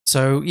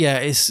 So yeah,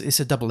 it's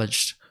a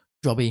double-edged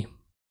jobby.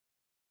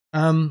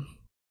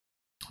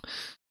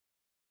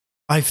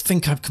 I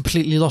think I've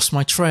completely lost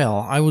my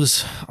trail.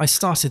 I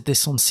started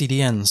this on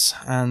CDNs,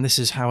 and this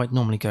is how it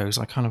normally goes.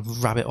 I kind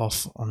of rabbit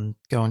off and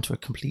go into a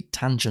complete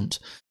tangent.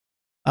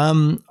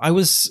 I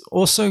was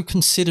also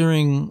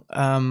considering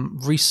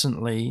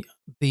recently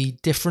the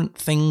different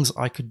things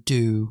I could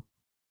do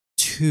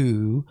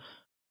to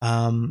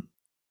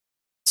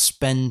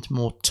spend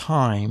more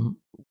time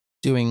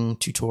doing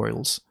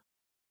tutorials,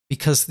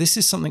 because this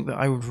is something that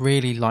I would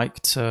really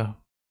like to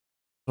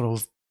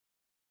sort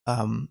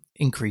of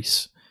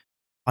increase.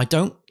 I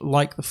don't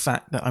like the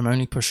fact that I'm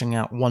only pushing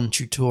out one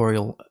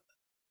tutorial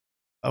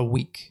a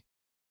week,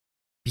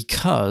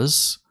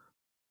 because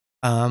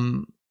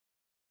I've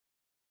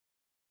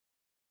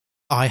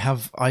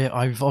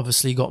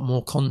obviously got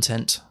more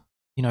content,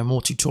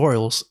 more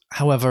tutorials.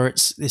 However,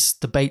 it's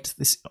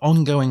this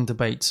ongoing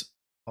debate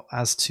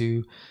as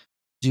to,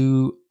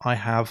 do I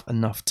have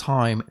enough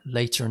time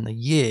later in the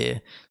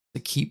year to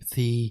keep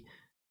the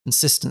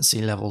consistency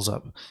levels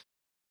up?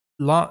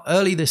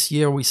 Early this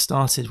year, we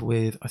started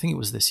with, I think it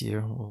was this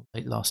year or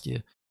late last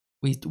year,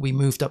 we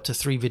moved up to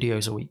 3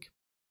 videos a week.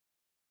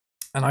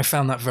 And I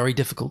found that very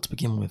difficult to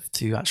begin with,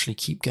 to actually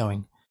keep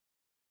going.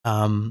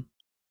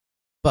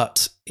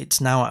 But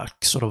it's now at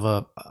sort of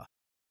a,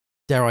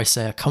 dare I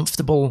say, a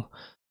comfortable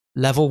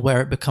level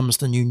where it becomes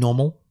the new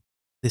normal.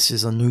 This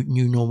is a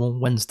new normal.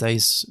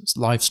 Wednesdays,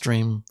 live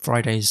stream.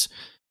 Fridays,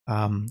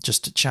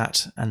 just to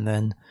chat. And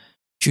then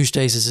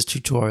Tuesdays is a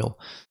tutorial.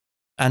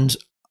 And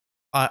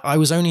I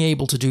was only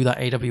able to do that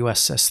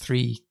AWS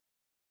S3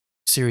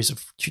 series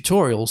of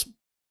tutorials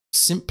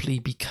simply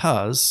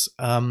because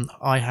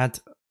I had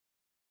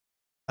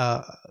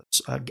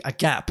a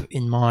gap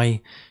in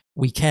my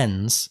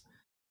weekends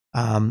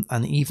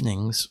and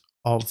evenings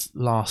of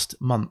last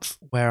month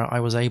where I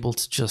was able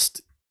to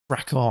just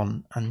crack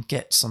on and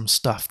get some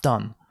stuff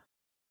done.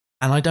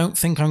 And I don't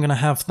think I'm going to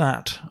have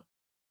that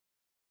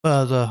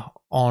further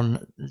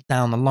on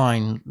down the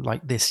line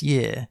like this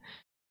year.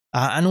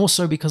 And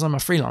also because I'm a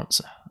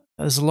freelancer,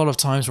 there's a lot of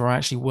times where I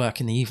actually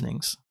work in the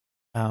evenings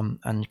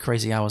and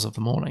crazy hours of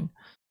the morning.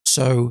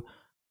 So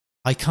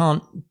I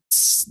can't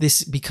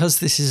because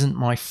this isn't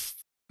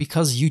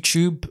because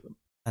YouTube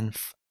and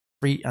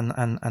free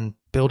and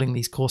building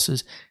these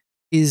courses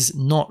is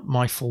not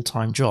my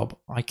full-time job.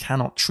 I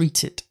cannot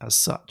treat it as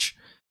such,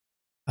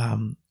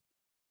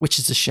 which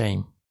is a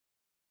shame.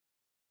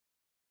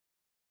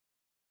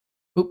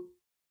 Oop,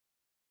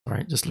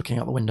 sorry, just looking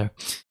out the window.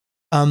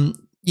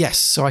 Yes,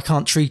 so I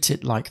can't treat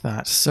it like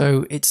that.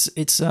 So it's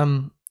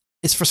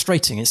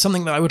frustrating. It's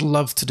something that I would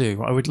love to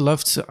do. I would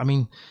love to. I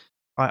mean,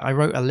 I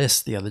wrote a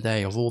list the other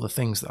day of all the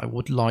things that I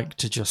would like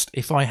to just,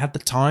 if I had the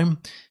time,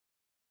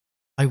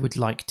 I would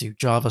like to do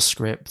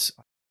JavaScript,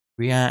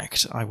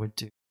 React. I would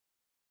do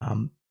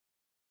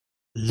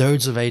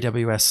loads of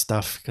AWS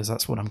stuff because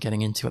that's what I'm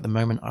getting into at the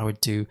moment. I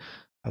would do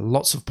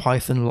lots of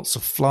Python, lots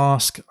of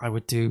Flask. I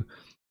would do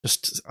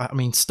just, I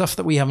mean, stuff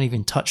that we haven't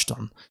even touched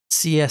on.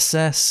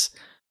 CSS,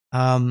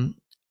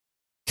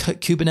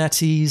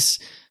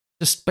 Kubernetes,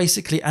 just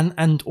basically,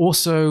 and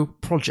also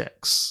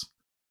projects.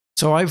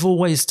 So I've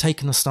always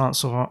taken the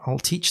stance of I'll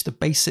teach the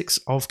basics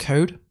of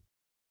code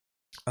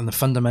and the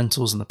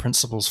fundamentals and the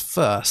principles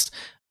first,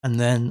 and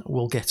then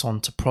we'll get on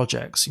to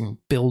projects. You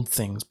build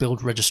things,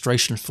 build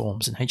registration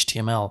forms in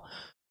HTML,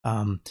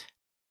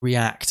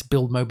 React,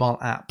 build mobile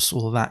apps,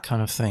 all of that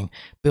kind of thing.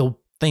 Build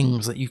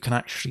things that you can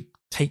actually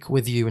take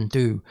with you and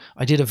do.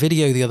 I did a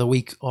video the other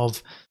week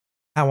of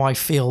how I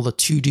feel the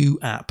To-Do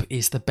app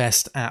is the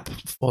best app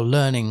for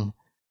learning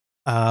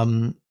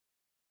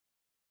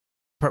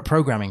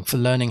programming, for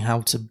learning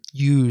how to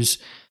use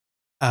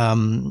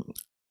databases,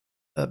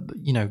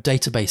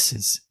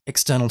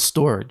 external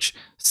storage,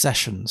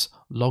 sessions,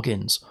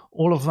 logins,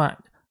 all of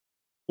that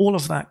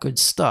good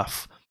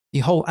stuff. The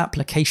whole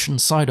application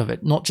side of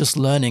it, not just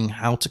learning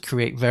how to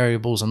create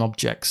variables and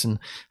objects and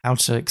how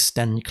to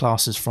extend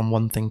classes from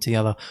one thing to the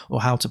other,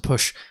 or how to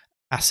push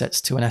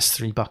assets to an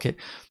S3 bucket.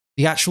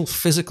 The actual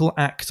physical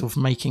act of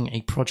making a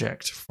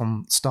project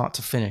from start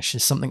to finish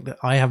is something that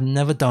I have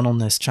never done on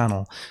this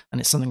channel, and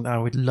it's something that I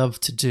would love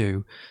to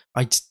do.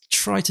 I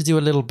try to do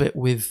a little bit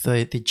with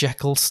the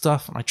Jekyll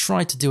stuff, and I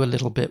tried to do a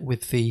little bit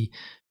with the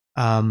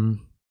what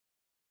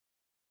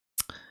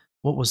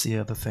was the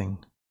other thing?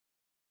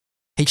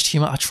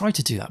 HTML. I tried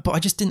to do that, but I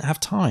just didn't have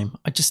time.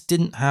 I just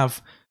didn't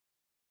have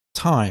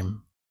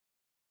time,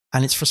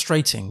 and it's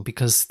frustrating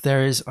because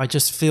I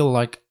just feel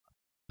like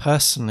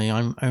personally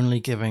I'm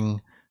only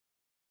giving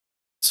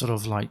sort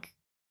of like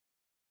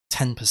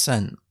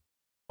 10%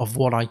 of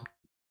what I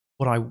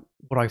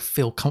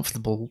feel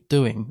comfortable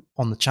doing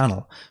on the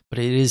channel, but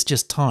it is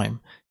just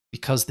time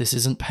because this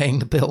isn't paying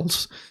the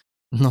bills,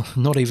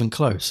 not even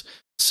close.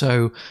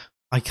 So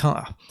I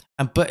can't.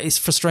 But it's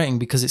frustrating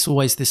because it's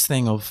always this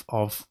thing of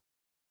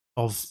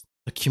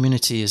the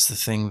community is the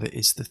thing that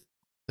is the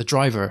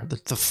driver,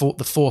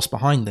 the force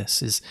behind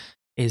this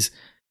is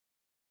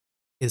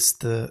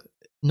the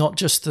not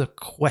just the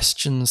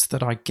questions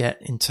that I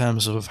get in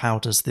terms of how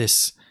does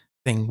this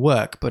thing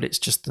work, but it's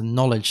just the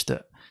knowledge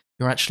that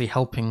you're actually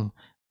helping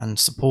and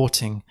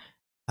supporting,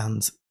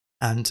 and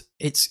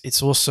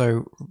it's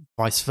also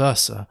vice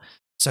versa.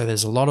 So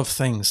there's a lot of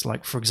things,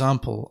 like for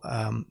example,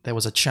 there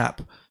was a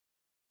chap,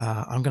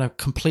 I'm going to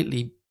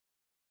completely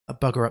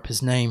bugger up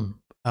his name.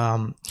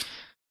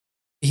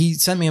 He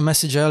sent me a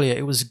message earlier.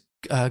 It was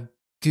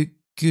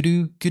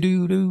Guru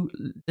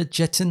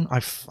Jetin.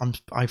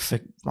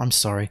 I'm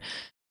sorry.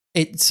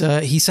 It's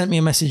he sent me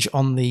a message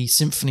on the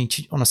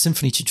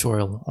Symfony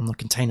tutorial on the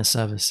container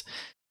service,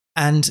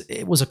 and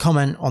it was a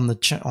comment on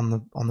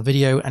the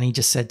video, and he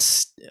just said,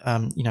 stick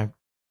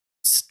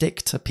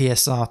to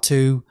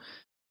PSR2,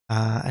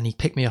 and he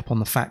picked me up on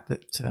the fact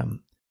that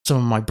some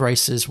of my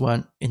braces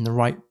weren't in the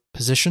right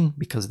position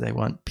because they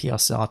weren't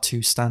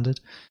PSR2 standard.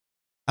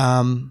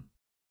 And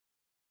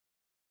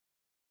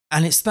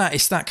it's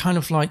that kind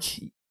of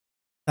like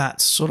that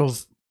sort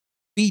of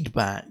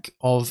feedback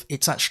of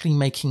it's actually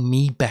making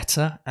me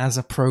better as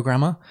a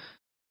programmer.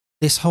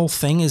 This whole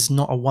thing is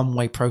not a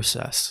one-way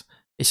process.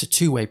 It's a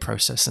two-way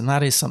process. And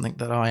that is something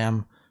that I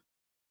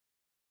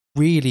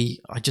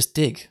just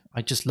dig.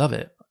 I just love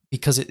it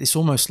because it's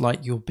almost like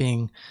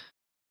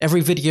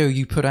every video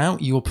you put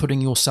out, you're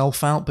putting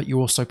yourself out, but you're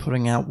also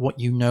putting out what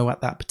you know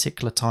at that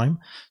particular time.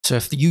 So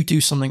if you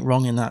do something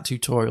wrong in that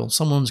tutorial,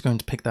 someone's going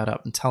to pick that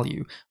up and tell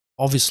you.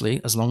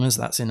 Obviously, as long as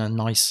that's in a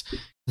nice,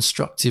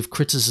 constructive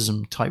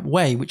criticism type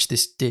way, which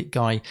this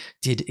guy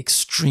did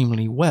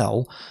extremely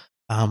well,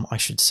 I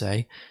should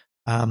say.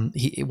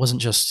 It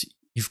wasn't just,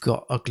 you've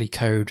got ugly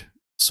code,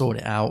 sort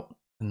it out,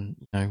 and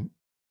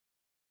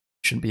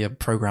shouldn't be a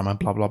programmer,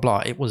 blah, blah,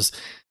 blah.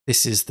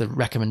 This is the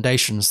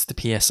recommendations, the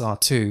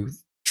PSR2,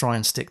 try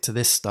and stick to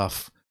this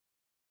stuff.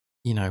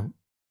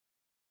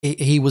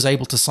 He was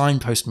able to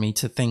signpost me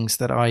to things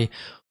that I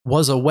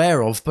was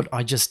aware of, but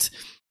I just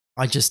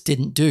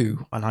didn't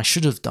do, and I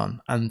should have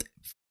done. And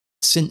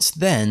since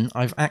then,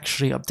 I've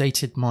actually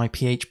updated my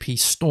PHP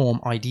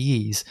Storm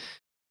IDEs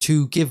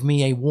to give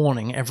me a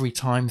warning every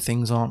time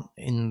things aren't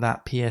in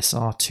that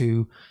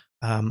PSR2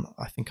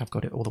 I think I've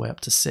got it all the way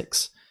up to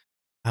 6.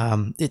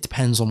 It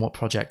depends on what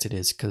project it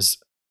is, because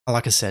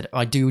like I said,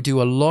 I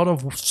do a lot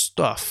of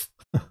stuff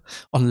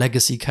on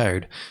legacy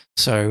code.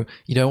 So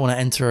you don't want to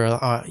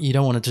enter you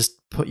don't want to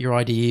just put your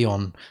IDE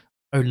on,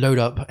 load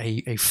up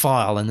a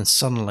file, and then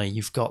suddenly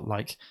you've got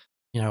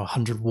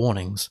 100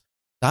 warnings.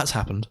 That's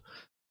happened.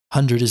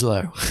 100 is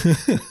low.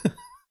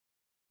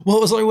 What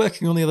was I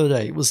working on the other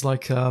day? It was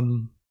like there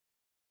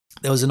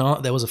was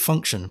a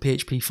function, a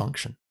PHP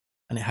function,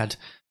 and it had,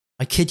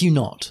 I kid you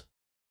not,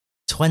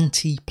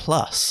 20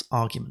 plus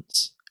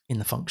arguments in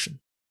the function.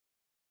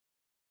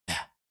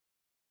 Yeah.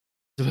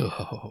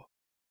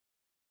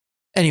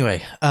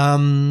 Anyway,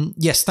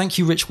 yes, thank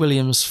you, Rich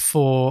Williams,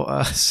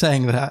 for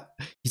saying that.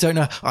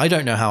 I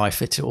don't know how I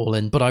fit it all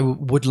in, but I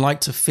would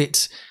like to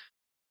fit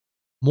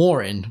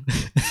more in.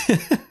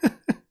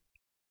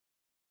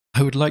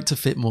 I would like to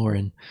fit more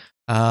in.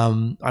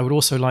 I would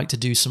also like to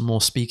do some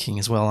more speaking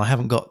as well. I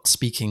haven't got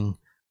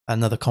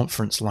another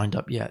conference lined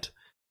up yet.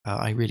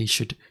 I really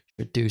should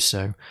do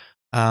so.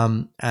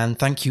 And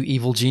thank you,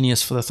 Evil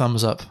Genius, for the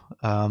thumbs up.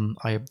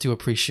 I do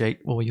appreciate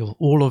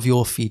all of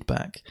your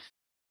feedback.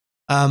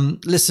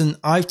 Listen,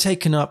 I've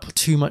taken up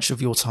too much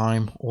of your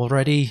time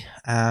already,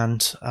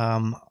 and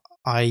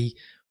I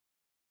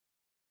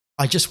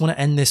just want to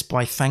end this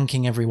by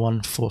thanking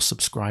everyone for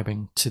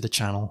subscribing to the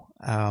channel.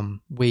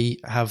 We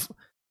have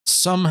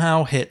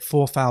somehow hit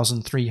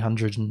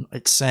 4,300, and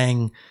it's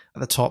saying at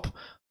the top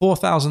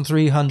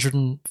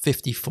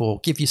 4,354.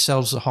 Give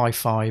yourselves a high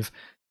five.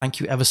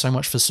 Thank you ever so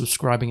much for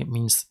subscribing. It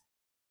means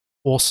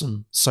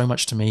so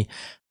much to me,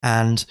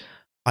 and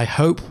I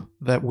hope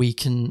that we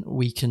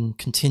can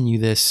continue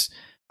this.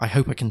 I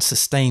hope I can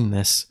sustain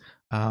this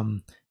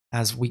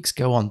as weeks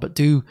go on. But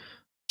do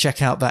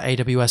check out that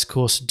AWS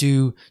course.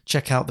 Do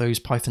check out those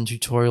Python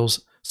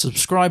tutorials.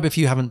 Subscribe if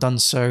you haven't done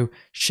so.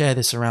 Share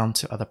this around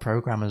to other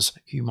programmers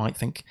who you might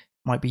think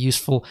might be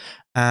useful.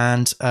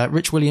 And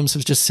Rich Williams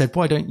has just said,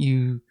 why don't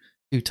you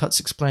do Tuts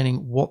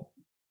explaining what...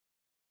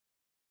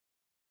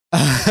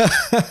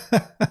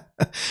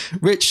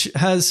 Rich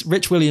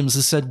Williams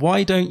has said,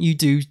 why don't you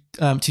do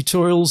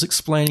tutorials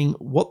explaining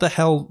what the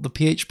hell the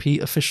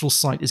PHP official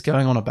site is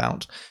going on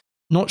about?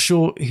 Not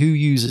sure who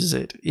uses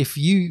it. If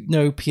you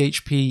know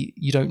PHP,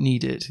 you don't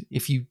need it.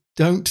 If you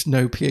don't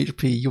know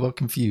PHP, you are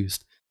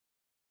confused.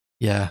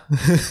 Yeah.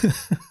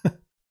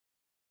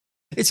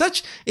 It's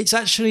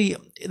actually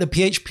the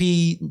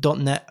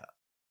PHP.NET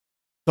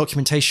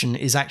documentation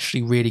is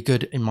actually really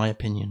good, in my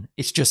opinion.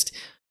 It's just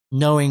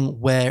knowing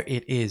where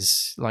it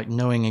is, like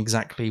knowing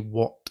exactly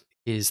what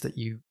is that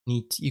you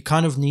need. You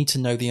kind of need to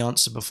know the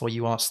answer before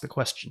you ask the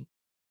question.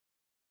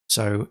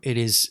 So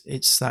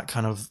it's that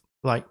kind of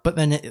like, but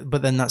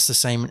then that's the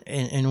same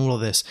in all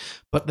of this.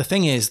 But the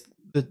thing is,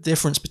 the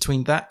difference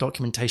between that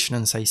documentation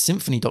and say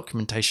Symfony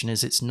documentation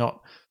is it's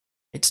not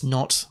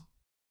explaining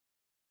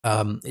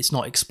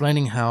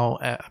how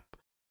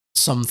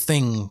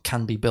something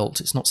can be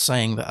built. It's not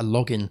saying that a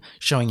login,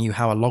 showing you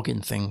how a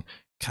login thing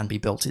can be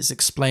built. It's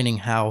explaining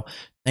how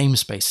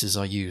namespaces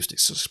are used.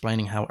 It's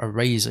explaining how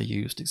arrays are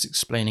used. It's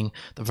explaining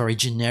the very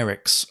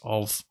generics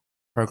of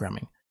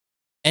programming.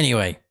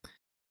 Anyway,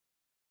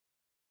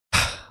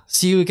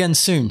 see you again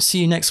soon. See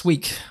you next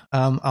week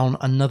on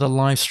another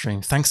live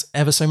stream. Thanks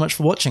ever so much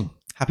for watching.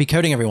 Happy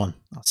coding, everyone.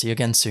 I'll see you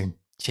again soon.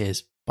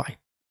 Cheers. Bye.